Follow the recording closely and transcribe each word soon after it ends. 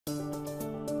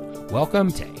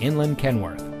Welcome to Inland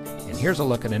Kenworth, and here's a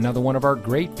look at another one of our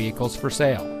great vehicles for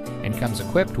sale, and comes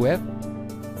equipped with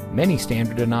many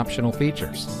standard and optional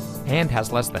features, and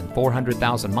has less than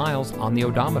 400,000 miles on the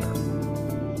odometer.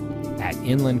 At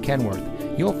Inland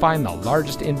Kenworth, you'll find the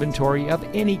largest inventory of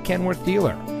any Kenworth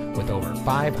dealer, with over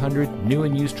 500 new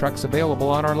and used trucks available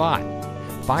on our lot.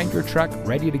 Find your truck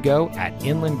ready to go at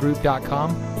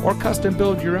inlandgroup.com or custom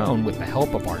build your own with the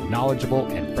help of our knowledgeable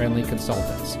and friendly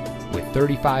consultants. With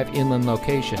 35 Inland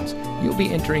locations, you'll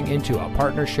be entering into a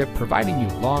partnership providing you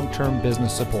long-term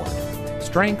business support.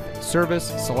 Strength, service,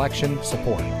 selection,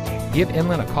 support. Give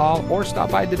Inland a call or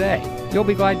stop by today. You'll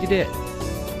be glad you did.